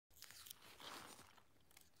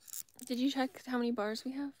Did you check how many bars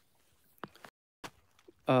we have?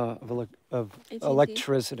 Of AT&T?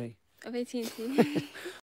 electricity. Of AT&T?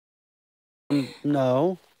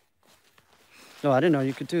 No. No, I didn't know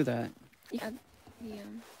you could do that. Yeah.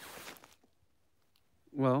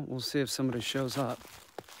 Well, we'll see if somebody shows up.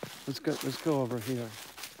 Let's go over here.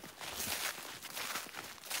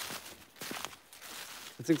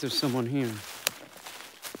 I think there's someone here.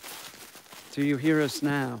 Do you hear us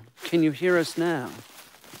now? Can you hear us now?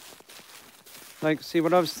 Like, see,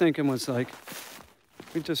 what I was thinking was like,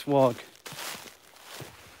 we just walk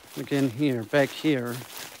like in here, back here.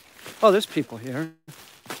 Oh, there's people here.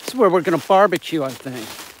 This is where we're gonna barbecue, I think.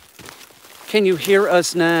 Can you hear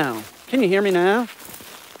us now? Can you hear me now?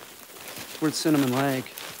 We're at Cinnamon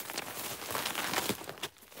Lake.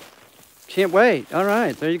 Can't wait. All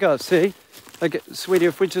right, there you go. See? Like, sweetie,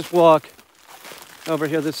 if we just walk over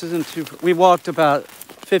here, this isn't too... We walked about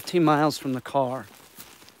 15 miles from the car.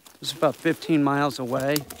 This is about 15 miles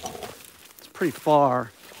away. It's pretty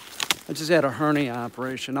far. I just had a hernia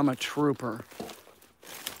operation. I'm a trooper.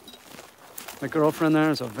 My girlfriend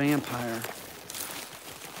there is a vampire.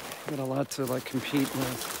 Got a lot to, like, compete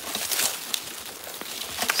with.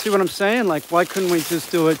 See what I'm saying? Like, why couldn't we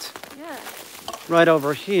just do it right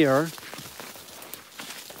over here?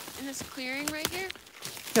 In this clearing right here?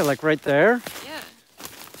 Yeah, like right there. Yeah.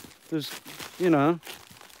 There's, you know.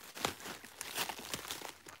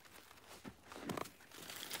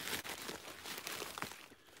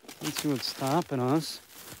 Let's see what's stopping us.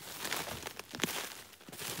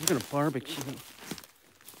 We're gonna barbecue.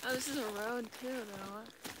 Oh, this is a road too, though.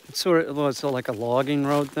 It's sort of, well, it's like a logging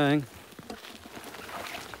road thing.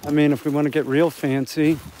 I mean, if we want to get real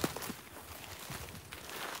fancy,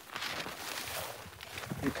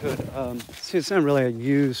 we could, see, it's not really a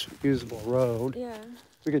usable road. Yeah.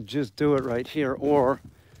 We could just do it right here, or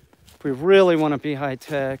if we really want to be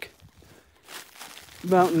high-tech,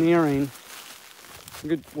 mountaineering, we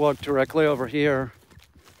could walk directly over here.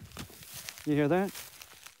 You hear that?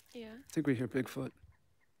 Yeah. I think we hear Bigfoot.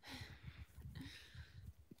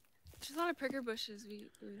 There's a lot of pricker bushes we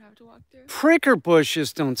would have to walk through. Pricker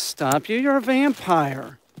bushes don't stop you. You're a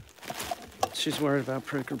vampire. She's worried about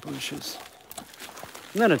pricker bushes.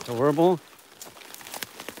 Isn't that adorable?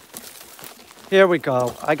 Here we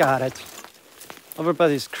go. I got it. Over by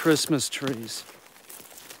these Christmas trees.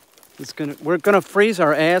 We're gonna freeze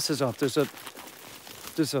our asses off. There's a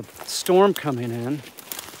storm coming in,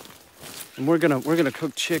 and we're gonna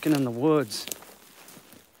cook chicken in the woods,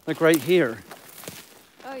 like right here.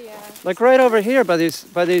 Oh yeah. Like right over here by these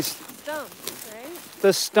Stumps, right?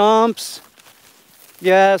 the stumps.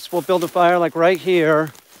 Yes, we'll build a fire like right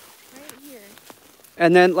here. Right here.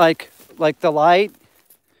 And then like the light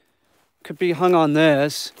could be hung on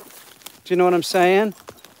this. Do you know what I'm saying?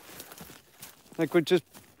 Like We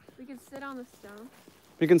can sit on the stump.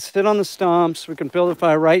 we can sit on the stumps. We can build a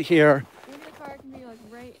fire right here. Maybe the fire can be like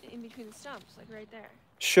right in between the stumps, like right there.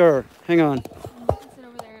 Sure. Hang on. And you can sit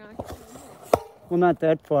over there and I can sit over here. Well, not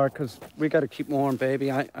that far, because we got to keep warm,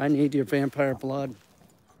 baby. I need your vampire blood.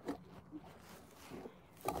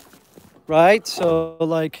 Right? So,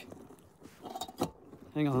 like,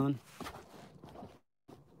 hang on.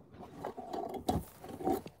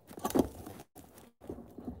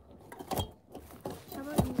 How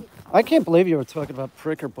about you? I can't believe you were talking about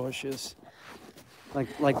pricker bushes.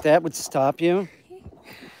 Like that would stop you?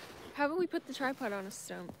 How about we put the tripod on a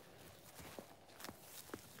stump?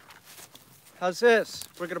 How's this?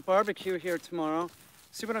 We're going to barbecue here tomorrow.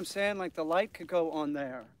 See what I'm saying? Like, the light could go on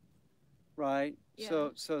there, right? Yeah.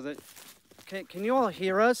 So that... Can you all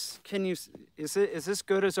hear us? Is this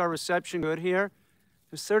good? Is our reception good here?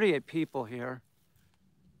 There's 38 people here.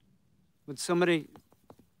 Would somebody...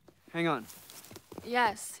 Hang on.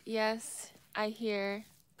 Yes, I hear.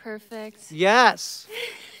 Perfect. Yes.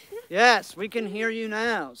 Yes, we can hear you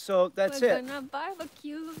now. So that's We're it. gonna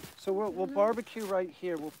barbecue. So we'll barbecue right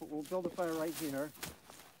here. We'll build a fire right here.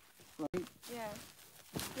 Right? Yeah.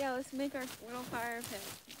 Yeah, let's make our little fire pit.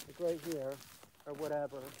 Like right here, or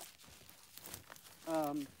whatever.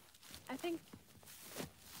 I think,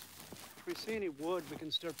 If we see any wood, we can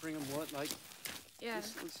start bringing wood. Like, yeah.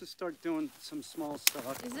 let's just start doing some small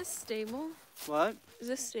stuff. Is this stable? What? Is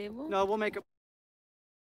this stable? No, we'll make it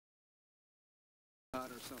or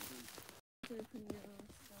something.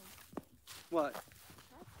 What?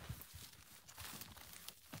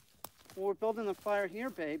 Well, we're building the fire here,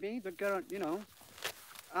 baby. They're gonna, you know.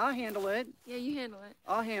 I'll handle it. Yeah, you handle it.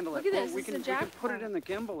 I'll handle Look it. at Well, this, we it's can a jack put it pot. in the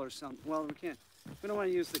gimbal or something. Well, we can't. We don't want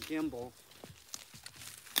to use the gimbal.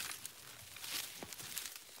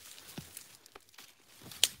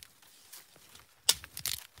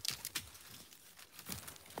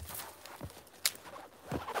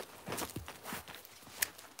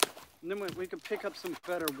 And then we could pick up some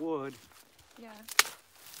better wood. Yeah.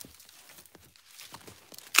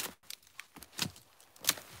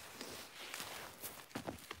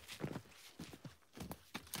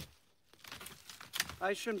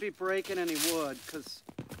 I shouldn't be breaking any wood because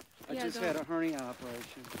I just had a hernia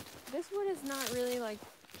operation. This wood is not really like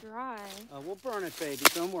dry. We'll burn it, baby.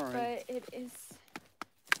 Don't worry. But it is.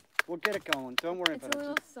 We'll get it going. Don't worry about it. It's a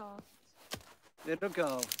little soft. It'll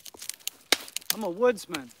go. I'm a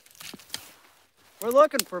woodsman. We're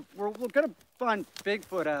looking for. We're gonna find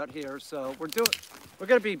Bigfoot out here, so we're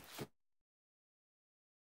gonna be.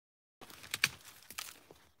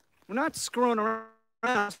 We're not screwing around.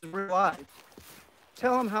 This is real life.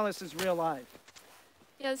 Tell them how this is real life.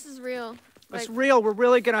 Yeah, this is real. It's real. We're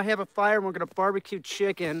really gonna have a fire and we're gonna barbecue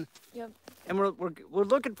chicken. Yep. And we're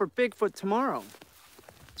looking for Bigfoot tomorrow.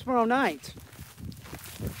 Tomorrow night.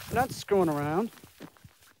 We're not screwing around.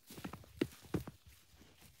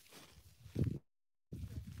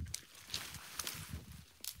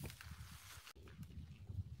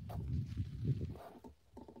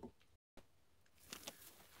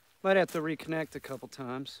 Might have to reconnect a couple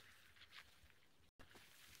times.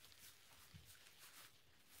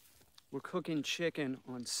 We're cooking chicken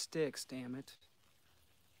on sticks, damn it.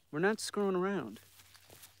 We're not screwing around.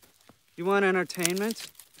 You want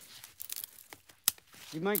entertainment?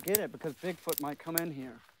 You might get it because Bigfoot might come in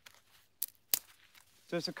here.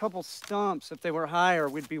 There's a couple stumps. If they were higher,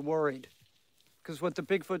 we'd be worried. Because what the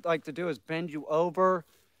Bigfoot like to do is bend you over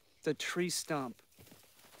the tree stump.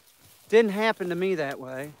 Didn't happen to me that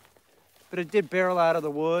way, but it did barrel out of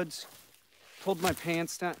the woods. Pulled my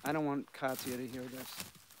pants down. I don't want Katya to hear this.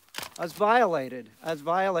 I was violated.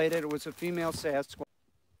 It was a female Sasquatch.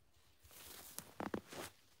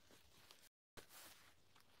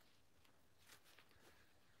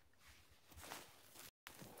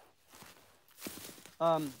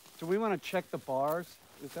 Do we want to check the bars?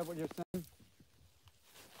 Is that what you're saying?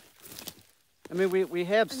 I mean, we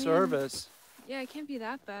have service. Yeah, it can't be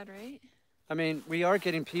that bad, right? I mean, we are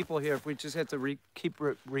getting people here. If we just have to keep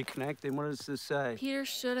reconnecting. What does this say? Peter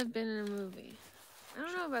should have been in a movie. I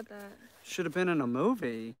don't know about that. Should have been in a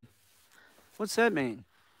movie? What's that mean?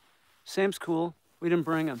 Sam's cool. We didn't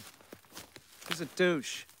bring him. He's a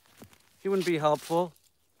douche. He wouldn't be helpful.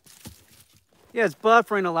 Yeah, it's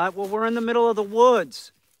buffering a lot. Well, we're in the middle of the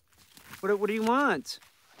woods. What do you want?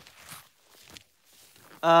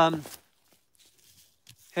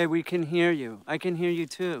 Hey, we can hear you. I can hear you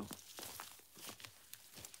too.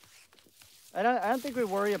 I don't think we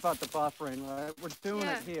worry about the buffering, right? We're doing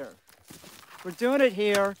it here. We're doing it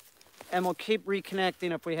here, and we'll keep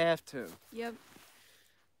reconnecting if we have to. Yep.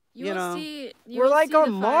 You know, we're like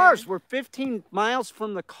on Mars. We're 15 miles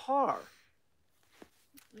from the car.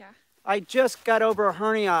 Yeah. I just got over a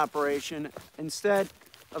hernia operation. Instead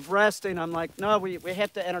of resting, I'm like, no, we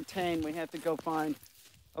have to entertain. We have to go find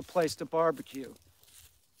a place to barbecue.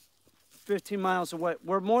 15 miles away.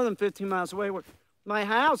 We're more than 15 miles away. My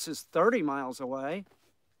house is 30 miles away.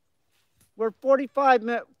 We're 45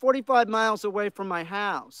 miles away from my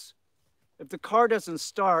house. If the car doesn't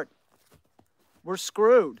start, we're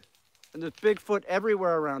screwed. And there's Bigfoot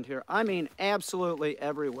everywhere around here. I mean, absolutely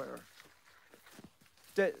everywhere.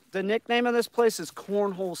 The nickname of this place is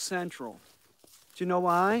Cornhole Central. Do you know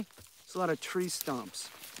why? There's a lot of tree stumps.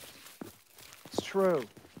 It's true.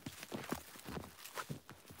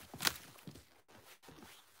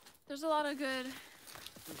 There's a lot of good.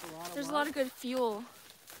 There's a lot of good fuel.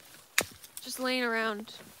 Just laying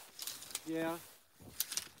around. Yeah.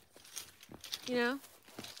 You know?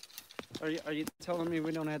 Are you telling me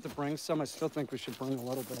we don't have to bring some? I still think we should bring a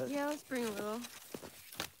little bit. Yeah, let's bring a little.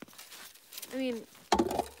 I mean...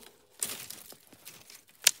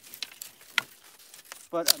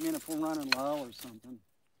 But, I mean, if we're running low or something,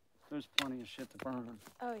 there's plenty of shit to burn.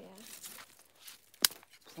 Oh, yeah.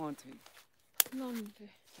 Plenty. Plenty.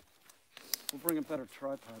 We'll bring a better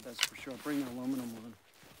tripod, that's for sure. I'll bring an aluminum one.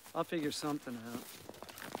 I'll figure something out.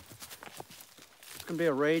 It's gonna be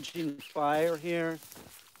a raging fire here.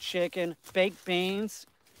 Chicken, baked beans.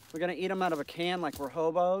 We're gonna eat them out of a can like we're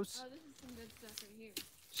hobos. Oh, this is some good stuff right here.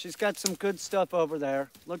 She's got some good stuff over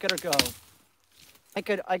there. Look at her go. I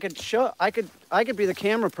could be the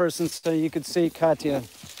camera person so you could see Katya.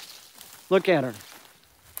 Look at her.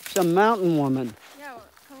 She's a mountain woman. Yeah,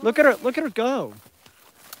 look at her go.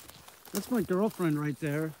 That's my girlfriend right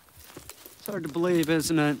there. It's hard to believe,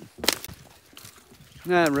 isn't it?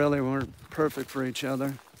 Not really, we're perfect for each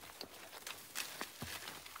other.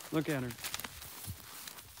 Look at her.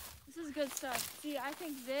 This is good stuff. See, I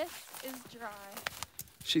think this is dry.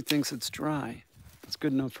 She thinks it's dry. It's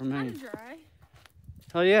good enough for me. Kind of dry.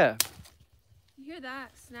 Hell yeah. You hear that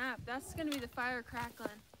snap? That's gonna be the fire crackling.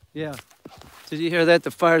 Yeah. Did you hear that?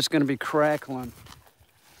 The fire's gonna be crackling.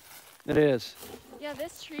 It is. Yeah,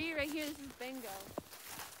 this tree right here, this is bingo.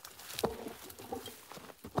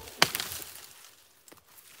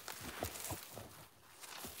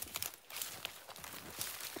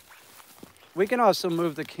 We can also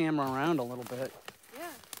move the camera around a little bit.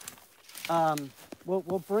 Yeah.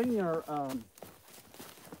 We'll bring your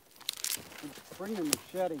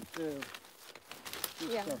machete too. This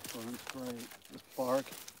Yeah. stuff burns great. This bark.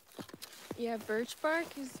 Yeah, birch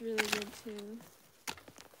bark is really good too.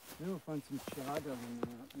 Maybe we'll find some chaga in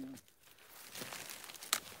there out here.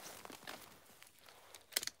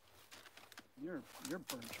 You're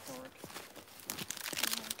birch bark.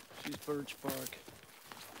 Yeah. She's birch bark.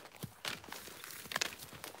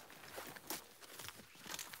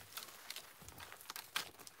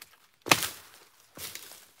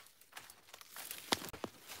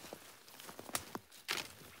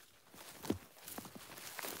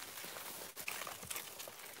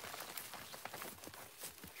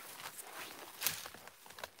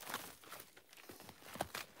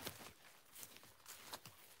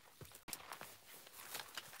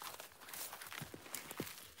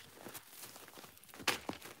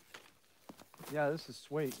 Yeah, this is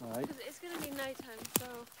sweet, right? Because it's gonna be nighttime, so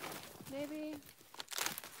maybe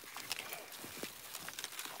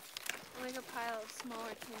I'll make a pile of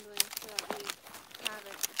smaller kindling so that we have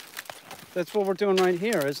it. That's what we're doing right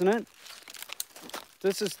here, isn't it?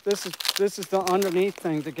 This is the underneath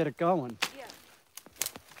thing to get it going. Yeah.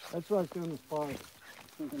 That's what I was doing this bark.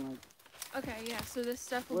 Something like. Okay, yeah, so this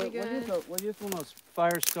stuff will be good. We'll use one of those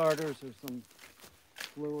fire starters or some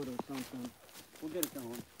fluid or something. We'll get it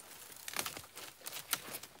going.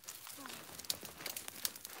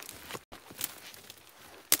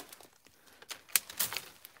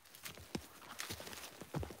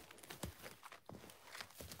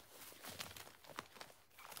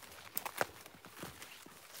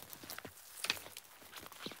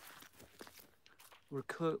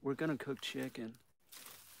 We're gonna cook chicken.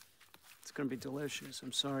 It's gonna be delicious.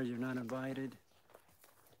 I'm sorry you're not invited.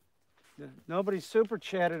 Yeah. Nobody super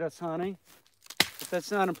chatted us, honey. But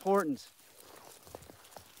that's not important.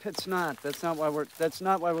 It's not. That's not why we're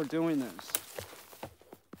doing this.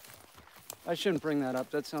 I shouldn't bring that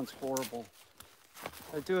up. That sounds horrible.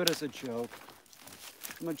 I do it as a joke.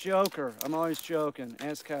 I'm a joker. I'm always joking.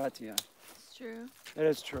 Ask Katya. It's true. It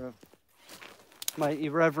is true. My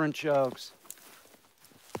irreverent jokes.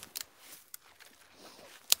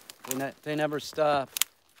 They never stop.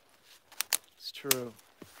 It's true.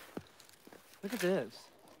 Look at this.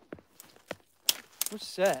 We're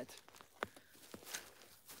set.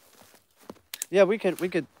 Yeah, we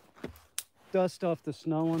could dust off the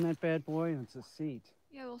snow on that bad boy, and it's a seat.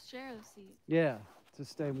 Yeah, we'll share the seat. Yeah, to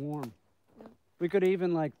stay warm. Yep. We could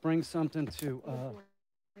even like bring something to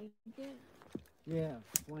Blanket? yeah,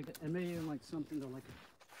 blanket, and maybe even like something to like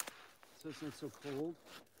so it's not so cold.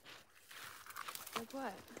 Like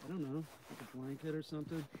what? I don't know, like a blanket or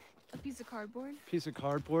something. A piece of cardboard? Piece of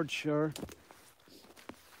cardboard, sure.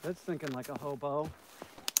 That's thinking like a hobo.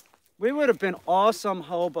 We would have been awesome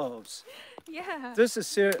hobos. Yeah. This is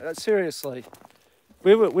seriously.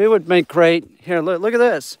 We would make great. Here, look at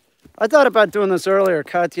this. I thought about doing this earlier.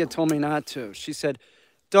 Katya told me not to. She said,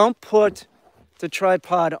 "Don't put the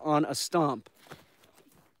tripod on a stump."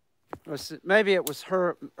 Or maybe it was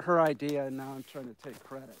her idea, and now I'm trying to take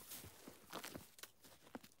credit.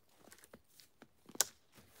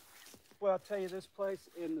 Well, I'll tell you, this place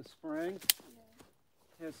in the spring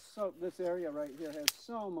has this area right here has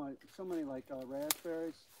so many like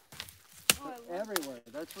raspberries. Oh, everywhere.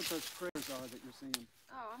 That's what those critters are that you're seeing.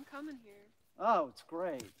 Oh, I'm coming here. Oh, it's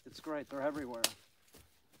great. It's great. They're everywhere.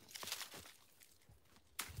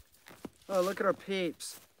 Oh, look at our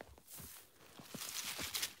peeps.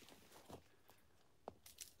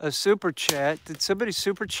 A super chat. Did somebody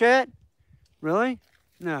super chat? Really?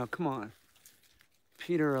 No, come on.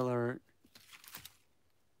 Peter alert.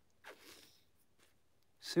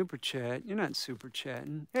 Super chat. You're not super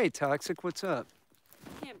chatting. Hey, Toxic, what's up?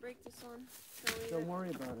 Can't break this one. Don't worry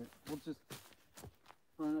about it. We'll just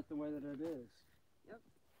burn it the way that it is. Yep.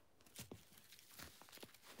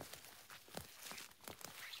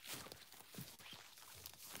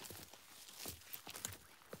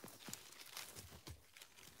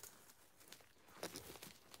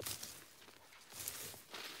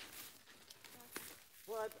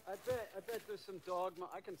 Well, I bet there's some dogma.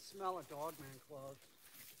 I can smell a dogman clothes.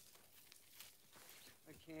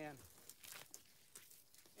 I can.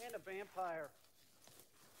 And a vampire.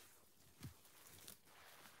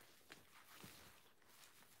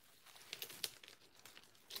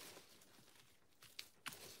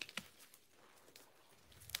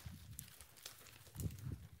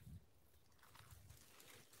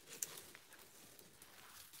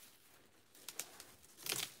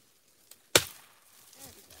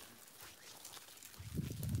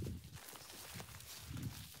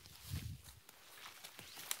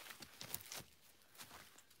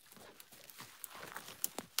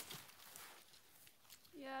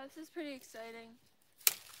 Yeah, this is pretty exciting.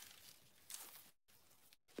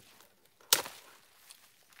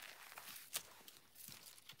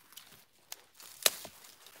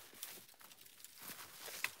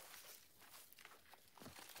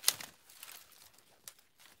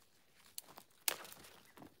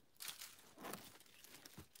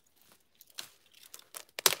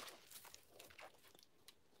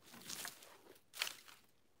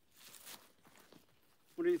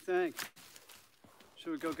 What do you think?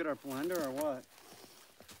 Should we go get our blender or what?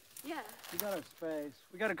 Yeah. We got our space.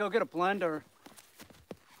 We got to go get a blender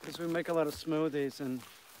because we make a lot of smoothies and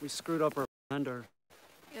we screwed up our blender.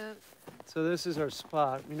 Yep. So this is our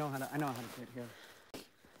spot. I know how to get here.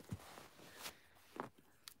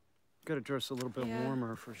 Got to dress a little bit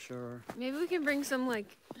warmer for sure. Maybe we can bring some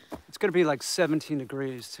like. It's gonna be like 17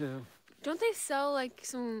 degrees too. Don't they sell like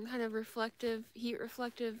some kind of heat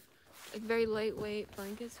reflective, like very lightweight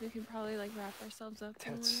blankets? We could probably like wrap ourselves up.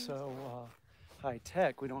 That's so high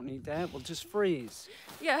tech. We don't need that. We'll just freeze.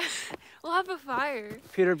 Yeah, we'll have a fire.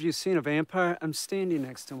 Peter, have you seen a vampire? I'm standing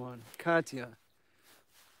next to one. Katya.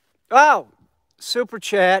 Oh, super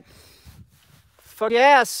chat. Fuck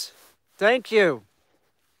yes. Thank you.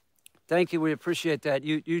 Thank you. We appreciate that.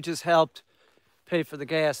 You just helped pay for the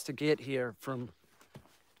gas to get here from,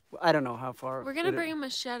 I don't know how far. We're gonna bring a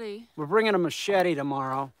machete. We're bringing a machete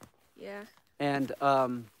tomorrow. Yeah. And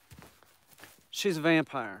she's a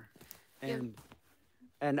vampire, and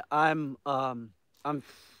I'm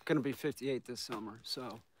gonna be 58 this summer.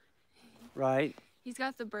 So, right? He's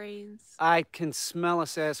got the brains. I can smell a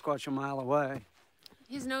Sasquatch a mile away.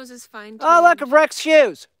 His nose is fine. Oh, look, Rex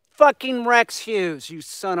Hughes. Fucking Rex Hughes, you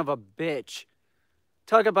son of a bitch.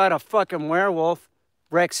 Talk about a fucking werewolf,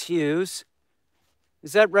 Rex Hughes.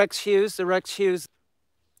 Is that Rex Hughes, the Rex Hughes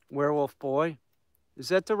werewolf boy? Is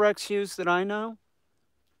that the Rex Hughes that I know?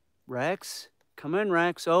 Rex? Come in,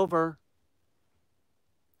 Rex, over.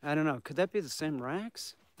 I don't know, could that be the same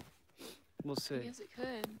Rex? We'll see. I guess it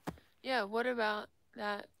could. Yeah, what about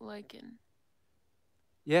that lichen?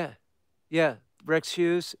 Yeah, Rex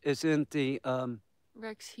Hughes is in the,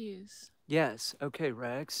 Rex Hughes. Yes, okay,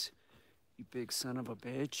 Rex. You big son of a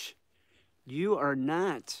bitch. You are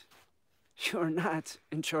not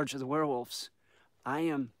in charge of the werewolves. I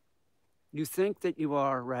am. You think that you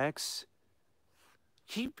are, Rex.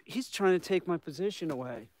 He's trying to take my position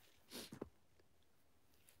away.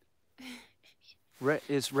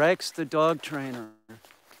 Is Rex the dog trainer?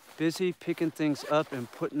 Busy picking things up and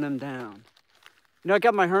putting them down. You know, I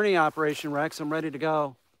got my hernia operation, Rex. I'm ready to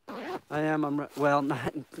go. I am. Well,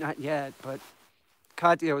 not yet, but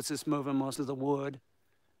Katya was just moving most of the wood.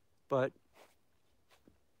 But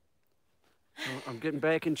I'm getting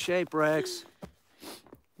back in shape, Rex.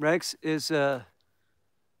 Rex is a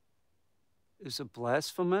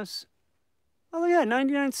blasphemous. Oh yeah,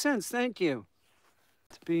 99 cents. Thank you.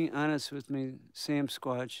 To be honest with me, Sam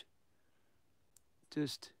Squatch.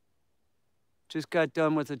 Just got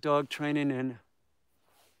done with the dog training in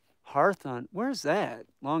Hawthorne. Where's that?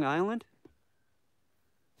 Long Island?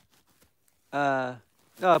 Oh,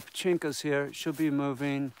 Pachinko's here. She'll be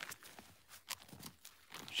moving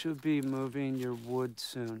your wood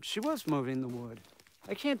soon. She was moving the wood.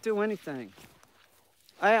 I can't do anything.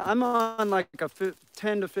 I'm on like a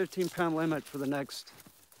 10 to 15 pound limit for the next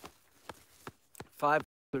 5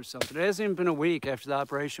 or something. It hasn't even been a week after the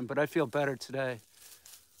operation, but I feel better today.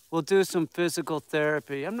 We'll do some physical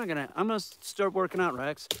therapy. I'm gonna start working out,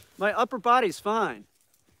 Rex. My upper body's fine.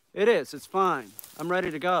 It is, it's fine. I'm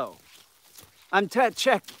ready to go.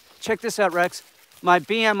 Check this out, Rex. My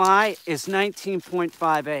BMI is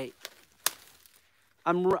 19.58.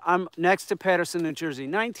 I'm next to Patterson, New Jersey.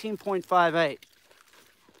 19.58.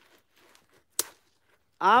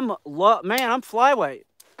 I'm flyweight.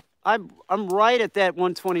 I'm right at that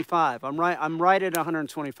 125. I'm right at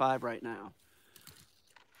 125 right now.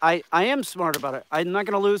 I am smart about it. I'm not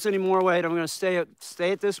going to lose any more weight. I'm going to stay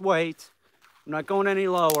at this weight. I'm not going any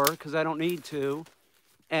lower because I don't need to.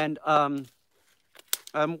 And I'm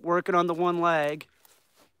working on the one leg.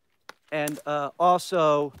 And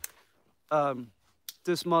also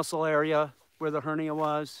this muscle area where the hernia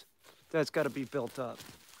was, that's got to be built up.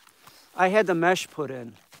 I had the mesh put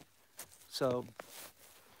in. So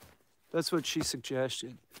that's what she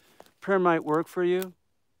suggested. Prayer might work for you.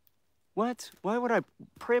 What? Why would I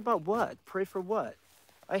pray about what? Pray for what?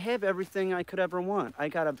 I have everything I could ever want. I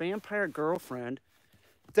got a vampire girlfriend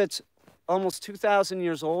that's almost 2,000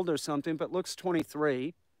 years old or something, but looks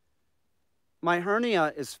 23. My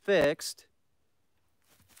hernia is fixed.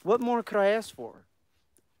 What more could I ask for?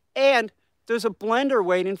 And there's a blender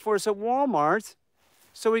waiting for us at Walmart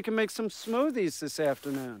so we can make some smoothies this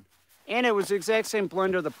afternoon. And it was the exact same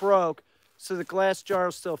blender that broke, so the glass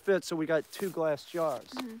jar still fits, so we got 2 glass jars.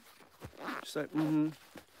 She's like,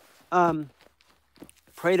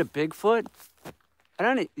 pray to Bigfoot?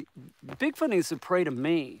 Bigfoot needs to pray to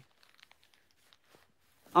me.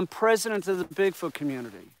 I'm president of the Bigfoot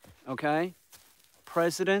community, okay?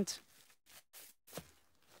 President.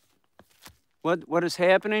 What is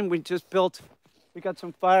happening? We got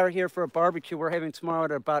some fire here for a barbecue we're having tomorrow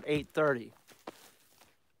at about 8:30.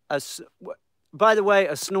 By the way,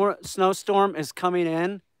 a snowstorm is coming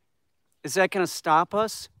in. Is that going to stop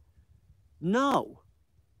us? No.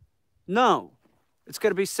 No. It's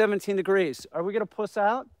going to be 17 degrees. Are we going to puss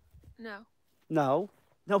out? No. No.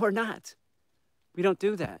 No, we're not. We don't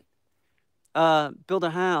do that. Build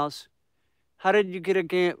a house. How did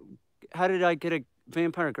I get a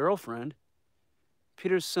vampire girlfriend?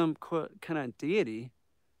 Peter's some kind of deity.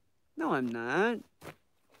 No, I'm not.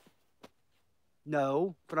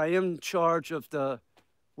 No, but I am in charge of the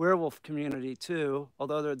werewolf community too,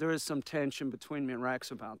 although there is some tension between me and Rex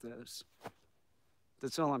about this.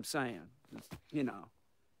 That's all I'm saying. You know,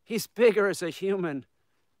 he's bigger as a human,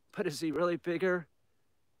 but is he really bigger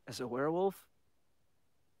as a werewolf?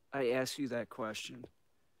 I ask you that question.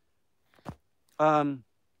 Oh,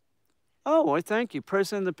 I thank you.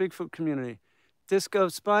 President of the Bigfoot community. Disco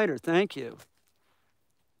Spider, thank you.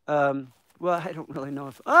 Well, I don't really know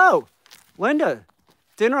if... Oh, Linda,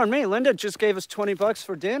 dinner on me. Linda just gave us $20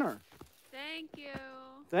 for dinner. Thank you.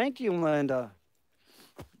 Thank you, Linda.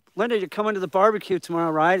 Linda, you're coming to the barbecue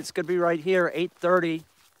tomorrow, right? It's going to be right here, 8:30.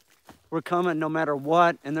 We're coming no matter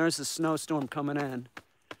what, and there's a snowstorm coming in.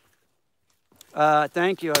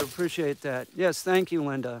 Thank you. I appreciate that. Yes, thank you,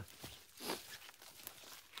 Linda.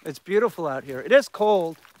 It's beautiful out here. It is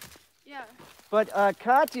cold. Yeah. But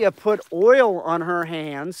Katya put oil on her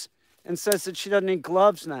hands and says that she doesn't need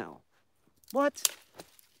gloves now. What?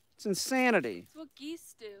 It's insanity. It's what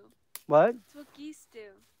geese do. What? It's what geese do.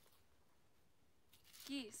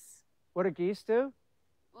 Geese. What do geese do?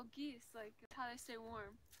 Well, geese, like, that's how they stay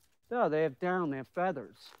warm. No, they have down, they have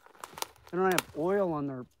feathers. They don't have oil on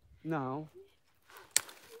their... No.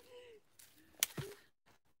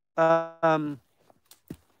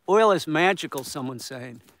 Oil is magical, someone's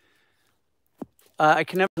saying. I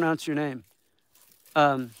can never pronounce your name.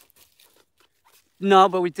 No,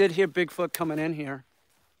 but we did hear Bigfoot coming in here.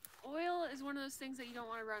 Oil is one of those things that you don't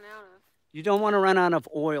want to run out of. You don't want to run out of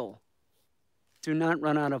oil. Do not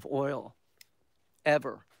run out of oil.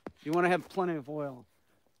 Ever. You want to have plenty of oil.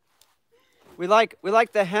 We like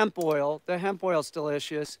the hemp oil. The hemp oil's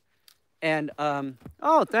delicious. And,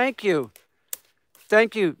 oh, thank you.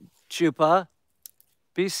 Thank you, Chupa.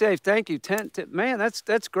 Be safe. Thank you. Man,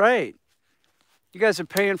 that's great. You guys are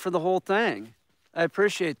paying for the whole thing. I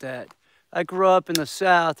appreciate that. I grew up in the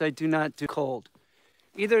South. I do not do cold.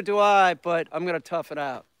 Either do I, but I'm going to tough it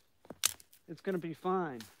out. It's going to be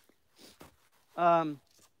fine. Trying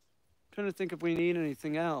to think if we need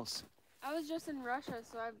anything else. I was just in Russia,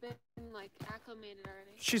 so I've been, like, acclimated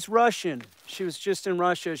already. She's Russian. She was just in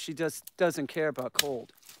Russia. She just doesn't care about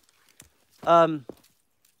cold.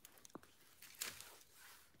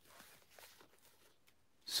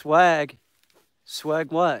 Swag.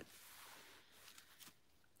 Swag what?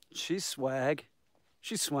 She's swag.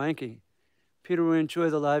 She's swanky. Peter, we enjoy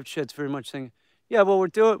the live chats very much. Saying, yeah, well, we're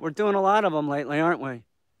doing a lot of them lately, aren't we?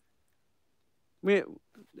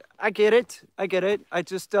 I get it. I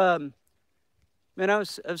just, man, I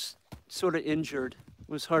was sort of injured. It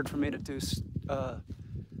was hard for me to do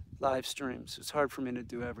live streams. It's hard for me to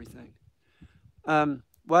do everything.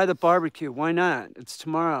 Why the barbecue? Why not? It's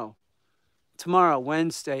tomorrow. Tomorrow,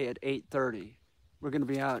 Wednesday at 8:30. We're going to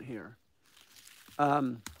be out here.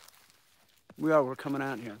 We're coming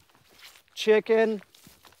out here. Chicken.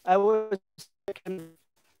 I was chicken.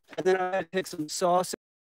 And then I had to take some sauce.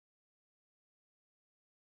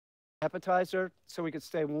 Appetizer so we could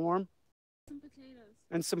stay warm. Some potatoes.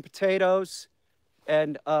 And some potatoes.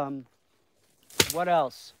 And what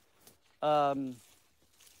else?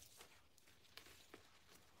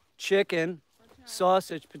 Chicken,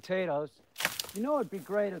 sausage, potatoes. You know what'd be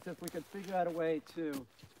great is if we could figure out a way to,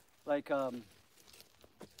 like, cook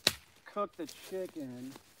the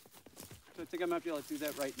chicken. I think I might be able to do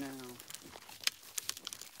that right now.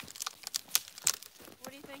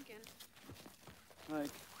 What are you thinking? Like,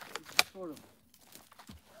 sort of.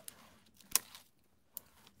 I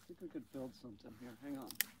think we could build something here. Hang on.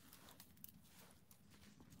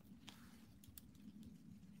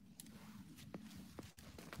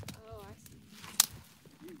 Oh, I see.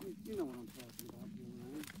 You know what I'm talking about,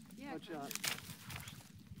 right? Yeah. Watch out.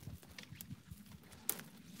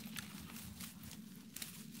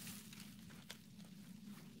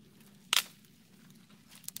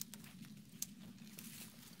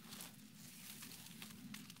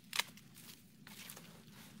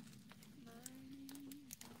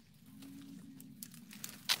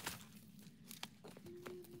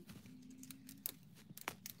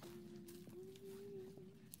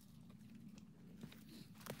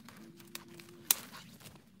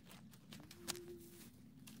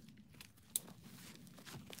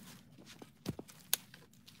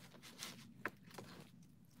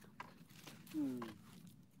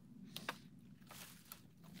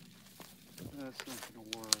 that's not gonna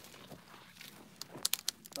work.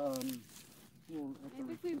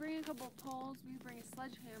 Maybe if we bring a couple poles, we bring a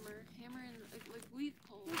sledgehammer, hammer in like leaf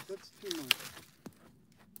poles. That's too much.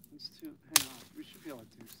 That's too. Hang on. We should be able to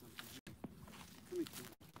do something. Let me think.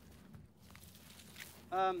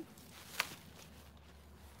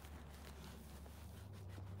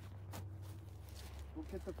 We'll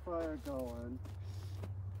get the fire going,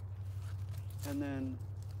 and then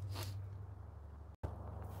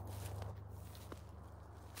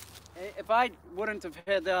if I wouldn't have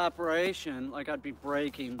had the operation, like I'd be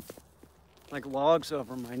breaking like logs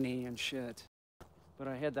over my knee and shit. But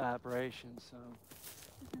I had the operation, so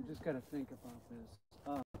I just got to think about this.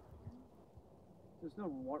 There's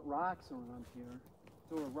no rocks around here. If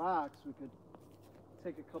there were rocks, we could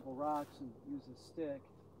take a couple rocks and use a stick,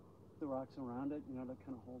 the rocks around it, you know, to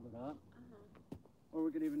kind of hold it up. Or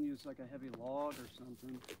we could even use like a heavy log or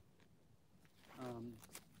something.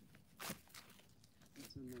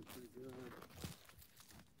 It's in there pretty good.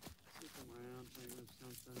 Stick around, maybe or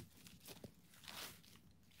something.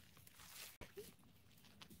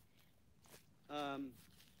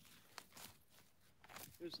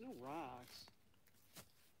 There's no rocks.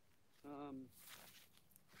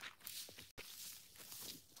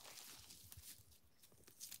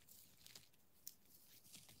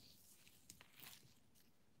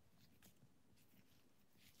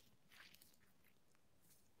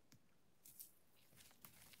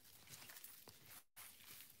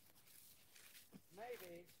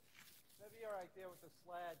 Maybe your idea with the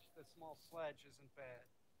sledge, the small sledge, isn't bad.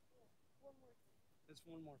 Yeah, one more thing. There's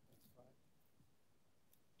one more thing, right?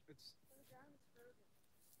 It's. So the ground is frozen.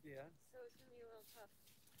 Yeah. So it's gonna be a little tough.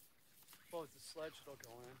 Well, the sledge will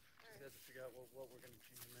go in. Right. We have to figure out what we're gonna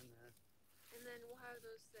jam in there. And then we'll have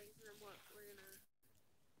those things, and then what we're gonna.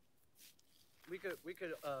 We could,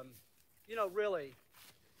 you know, really,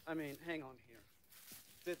 I mean, hang on here.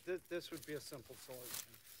 This would be a simple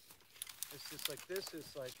solution. It's just like, this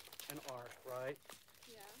is like an arc, right?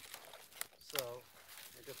 Yeah. So,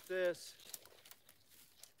 I got this.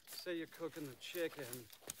 Say you're cooking the chicken,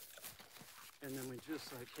 and then we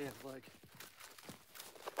just like have like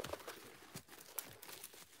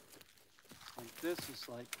this is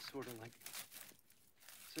like sort of like,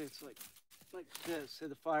 say it's like this. Say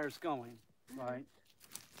the fire's going, right?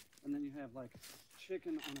 And then you have like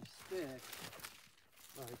chicken on a stick,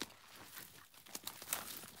 like.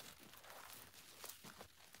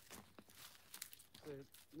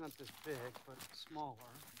 Not this big, but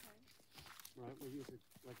smaller. Okay. Right, we'll use it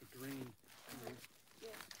like a green. Right? Yeah.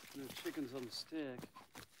 And the chicken's on the stick,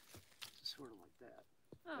 just sort of like that.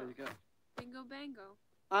 Oh. There you go. Bingo bango.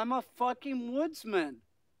 I'm a fucking woodsman.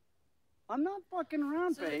 I'm not fucking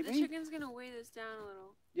around, so baby. The chicken's gonna weigh this down a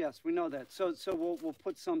little. Yes, we know that. So we'll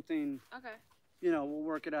put something. Okay. You know, we'll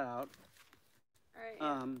work it out. All right.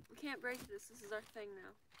 Yeah. We can't break this. This is our thing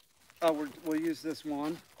now. Oh, we'll use this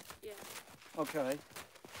one. Yeah. Okay.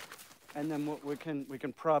 And then we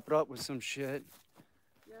can prop it up with some shit.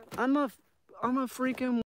 Yep. I'm a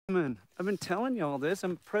freaking woman. I've been telling you all this.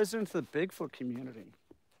 I'm president of the Bigfoot community.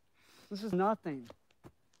 This is nothing.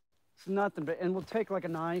 It's nothing. But and we'll take like a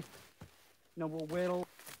knife. You know, we'll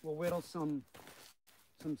whittle some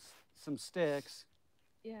sticks.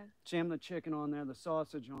 Yeah. Jam the chicken on there, the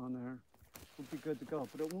sausage on there. We'll be good to go.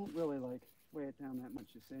 But it won't really like weigh it down that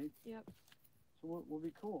much. You see? Yep. So we'll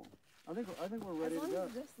be cool. I think we're ready to go. As long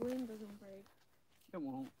as this limb doesn't break. It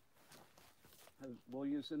won't. We'll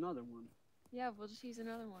use another one. Yeah, we'll just use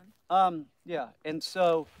another one. Yeah, and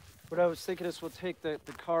so what I was thinking is we'll take the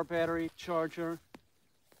car battery charger,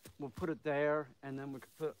 we'll put it there, and then we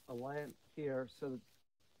could put a lamp here so that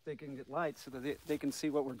they can get light, so that they can see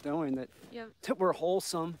what we're doing, that we're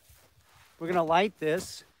wholesome. We're gonna light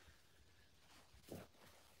this.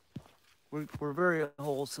 We're very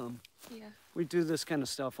wholesome. Yeah. We do this kind of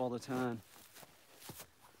stuff all the time.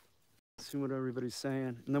 See what everybody's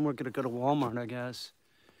saying. And then we're gonna go to Walmart, I guess.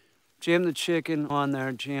 Jam the chicken on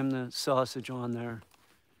there, jam the sausage on there.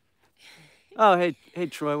 Oh, hey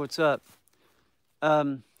Troy, what's up?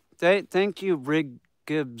 Thank you, Rig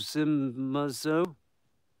Gibzimazo.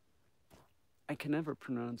 I can never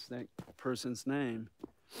pronounce that person's name.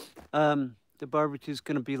 The barbecue's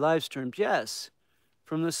gonna be live streamed. Yes,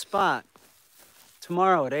 from the spot.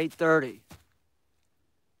 Tomorrow at 8:30.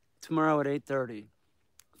 Tomorrow at 8:30.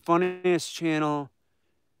 Funniest channel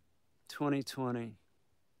 2020.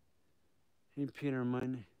 Hey Peter, my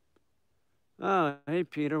name. Oh, hey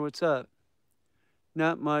Peter, what's up?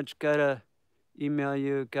 Not much. Gotta email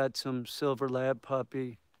you. Got some silver lab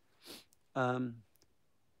puppy. I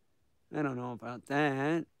don't know about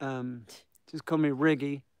that. Just call me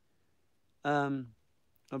Riggy.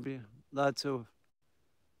 There'll be lots of.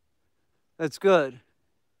 That's good.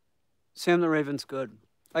 Sam the Raven's good.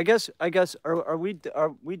 I guess are we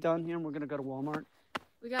done here? And we're gonna go to Walmart.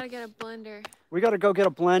 We gotta get a blender. We gotta go get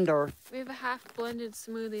a blender. We have a half blended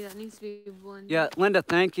smoothie that needs to be blended. Yeah, Linda,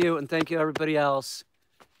 thank you, and thank you everybody else.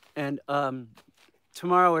 And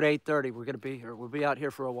tomorrow at 8:30, we're gonna be here. We'll be out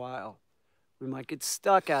here for a while. We might get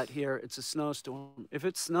stuck out here. It's a snowstorm. If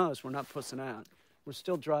it snows, we're not pussing out. We're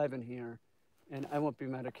still driving here, and I won't be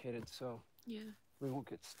medicated, so Yeah. we won't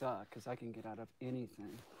get stuck because I can get out of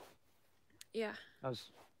anything. Yeah.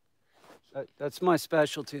 That's my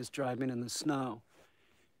specialty is driving in the snow.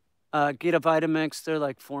 Get a Vitamix. They're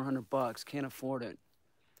like $400. Can't afford it.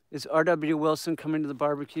 Is R.W. Wilson coming to the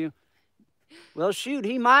barbecue? Well, shoot,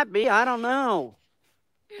 he might be. I don't know.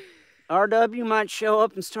 R.W. might show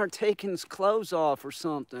up and start taking his clothes off or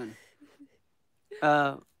something.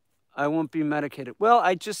 I won't be medicated. Well,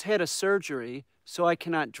 I just had a surgery, so I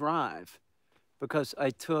cannot drive because I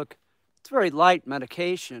took, it's very light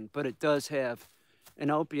medication, but it does have an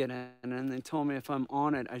opiate in it, and they told me if I'm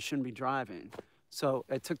on it, I shouldn't be driving. So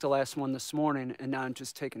I took the last one this morning, and now I'm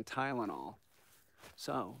just taking Tylenol.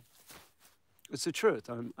 So it's the truth.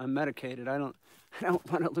 I'm medicated. I don't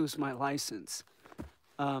want to lose my license.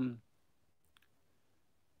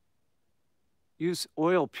 Use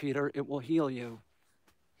oil, Peter. It will heal you.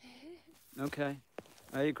 Okay,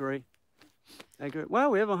 I agree. I agree.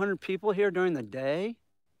 Wow, we have 100 people here during the day.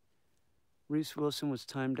 Reese Wilson was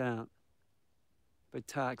timed out, but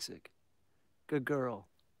toxic. Good girl.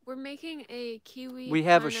 We're making a kiwi. We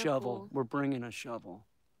have pineapple. a shovel. We're bringing a shovel.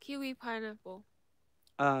 Kiwi pineapple.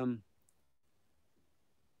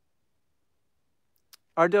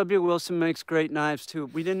 R.W. Wilson makes great knives too.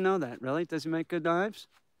 We didn't know that, really. Does he make good knives?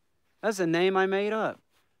 That's a name I made up.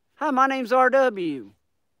 Hi, my name's R.W.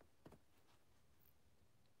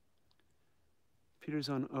 Peter's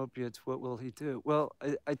on opiates. What will he do? Well,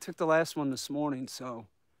 I took the last one this morning, so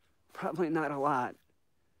probably not a lot.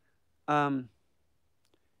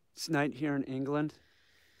 It's night here in England.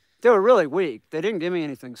 They were really weak. They didn't give me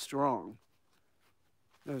anything strong.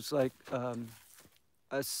 It was like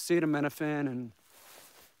acetaminophen, and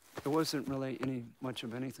it wasn't really much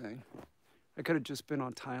of anything. I could have just been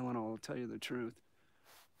on Tylenol, to tell you the truth.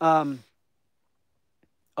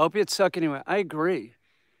 Opiates suck anyway. I agree.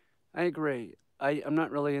 I'm not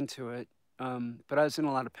really into it, but I was in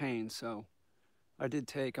a lot of pain, so I did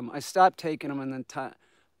take them. I stopped taking them, and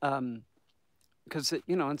then because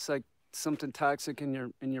it's like something toxic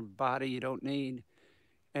in your body you don't need.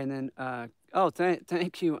 And then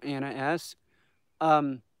thank you, Anna S.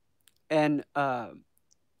 And I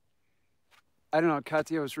don't know,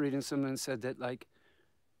 Katya was reading something and said that like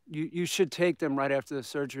you should take them right after the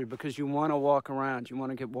surgery because you want to walk around, you want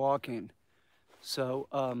to get walking. So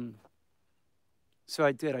so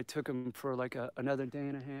I did. I took them for like another day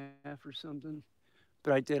and a half or something.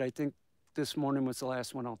 But I did. I think this morning was the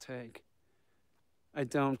last one I'll take. I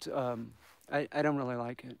don't really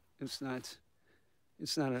like it. It's not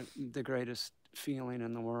the greatest feeling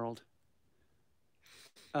in the world.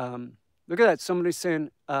 Look at that. Somebody's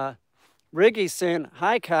saying, Riggy's saying,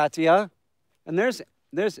 hi, Katya. And there's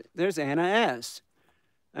Anna S.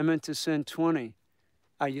 I meant to send 20.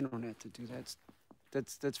 You don't have to do that.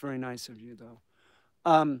 That's very nice of you, though.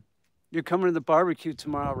 You're coming to the barbecue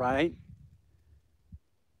tomorrow, right?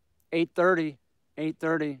 8:30.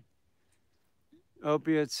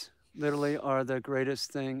 Opiates literally are the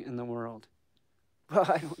greatest thing in the world. Well,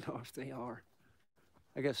 I don't know if they are.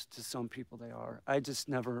 I guess to some people they are. I just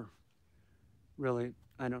never really,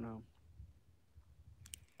 I don't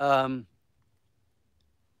know.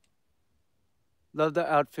 Love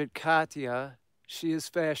the outfit, Katya. She is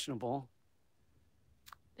fashionable.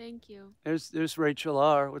 Thank you. There's Rachel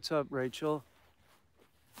R. What's up, Rachel?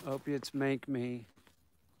 Opiates make me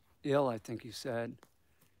ill, I think you said.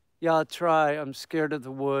 Yeah, I'll try. I'm scared of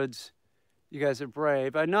the woods. You guys are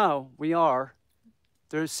brave. I know, we are.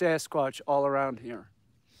 There's Sasquatch all around here.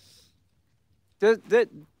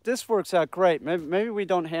 This works out great. Maybe we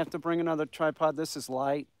don't have to bring another tripod. This is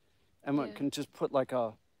light. And we can just put like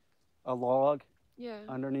a log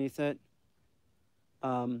underneath it.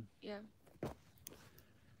 Yeah.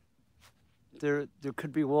 There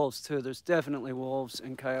could be wolves too. There's definitely wolves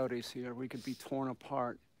and coyotes here. We could be torn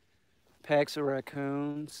apart. Packs of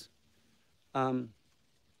raccoons.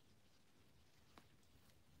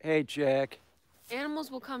 Hey, Jack.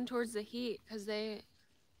 Animals will come towards the heat because they'll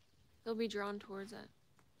be drawn towards it.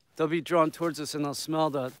 They'll be drawn towards us and they'll smell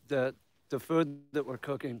the food that we're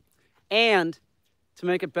cooking. And to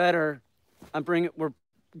make it better, we're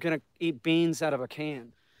gonna eat beans out of a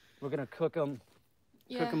can. We're gonna cook them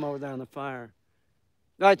over there on the fire.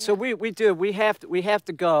 All right, so Yeah. we have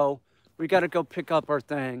to go. We got to go pick up our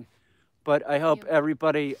thing. But I hope Yep.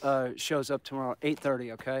 everybody shows up tomorrow,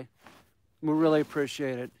 8:30. Okay, we really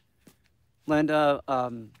appreciate it. Linda,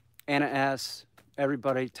 Anna S,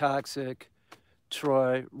 everybody, Toxic,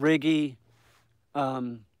 Troy, Riggy,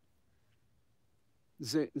 um,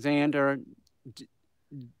 Xander,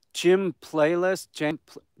 Jim Playlist,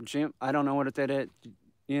 Jim. I don't know what that is.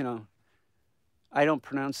 You know, I don't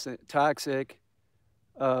pronounce it. Toxic.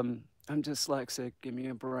 I'm dyslexic. Give me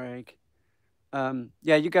a break.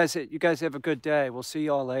 Yeah, you guys have a good day. We'll see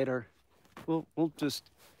y'all later. We'll just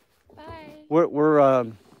Bye. we're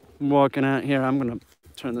walking out here. I'm gonna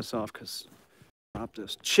turn this off because drop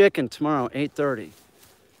this chicken tomorrow 8:30.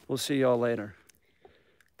 We'll see y'all later.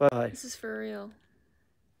 Bye. This is for real.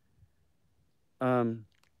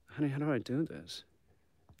 Honey, how do I do this?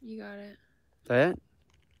 You got it. That?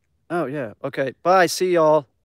 Oh yeah. Okay. Bye. See y'all.